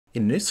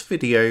In this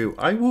video,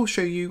 I will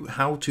show you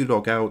how to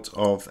log out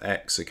of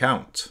X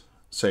account.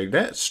 So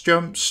let's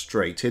jump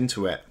straight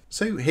into it.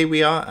 So here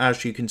we are,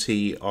 as you can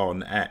see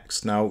on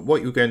X. Now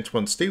what you're going to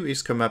want to do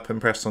is come up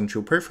and press onto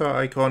your profile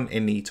icon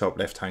in the top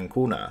left hand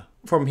corner.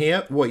 From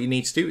here, what you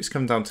need to do is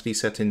come down to the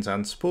settings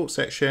and support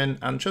section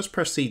and just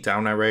press the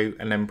down arrow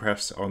and then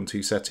press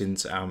onto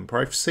settings and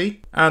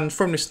privacy. And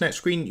from this next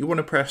screen, you want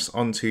to press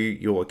onto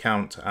your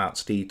account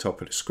at the top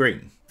of the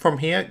screen. From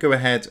here, go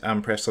ahead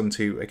and press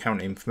onto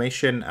account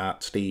information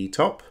at the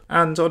top.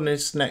 And on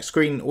this next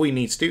screen, all you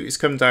need to do is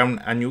come down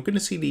and you're going to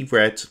see the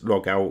red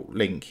logout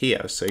link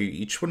here. So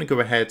you just want to go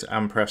ahead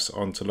and press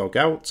onto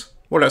logout.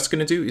 What that's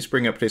going to do is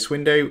bring up this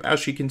window.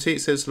 As you can see,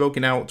 it says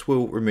logging out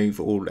will remove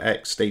all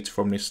X data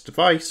from this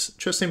device.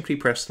 Just simply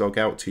press log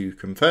out to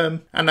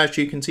confirm. And as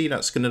you can see,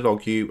 that's going to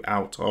log you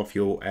out of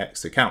your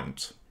X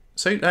account.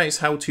 So that is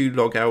how to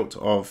log out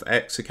of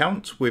X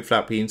account. With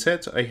that being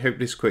said, I hope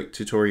this quick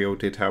tutorial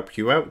did help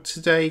you out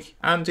today.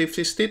 And if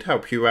this did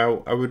help you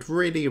out, I would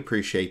really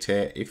appreciate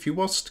it if you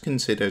was to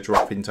consider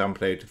dropping down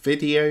below the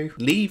video,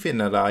 leaving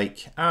a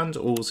like, and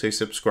also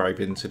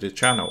subscribing to the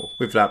channel.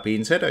 With that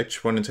being said, I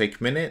just want to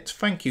take a minute.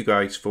 Thank you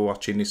guys for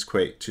watching this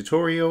quick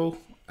tutorial,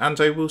 and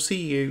I will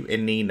see you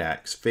in the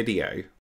next video.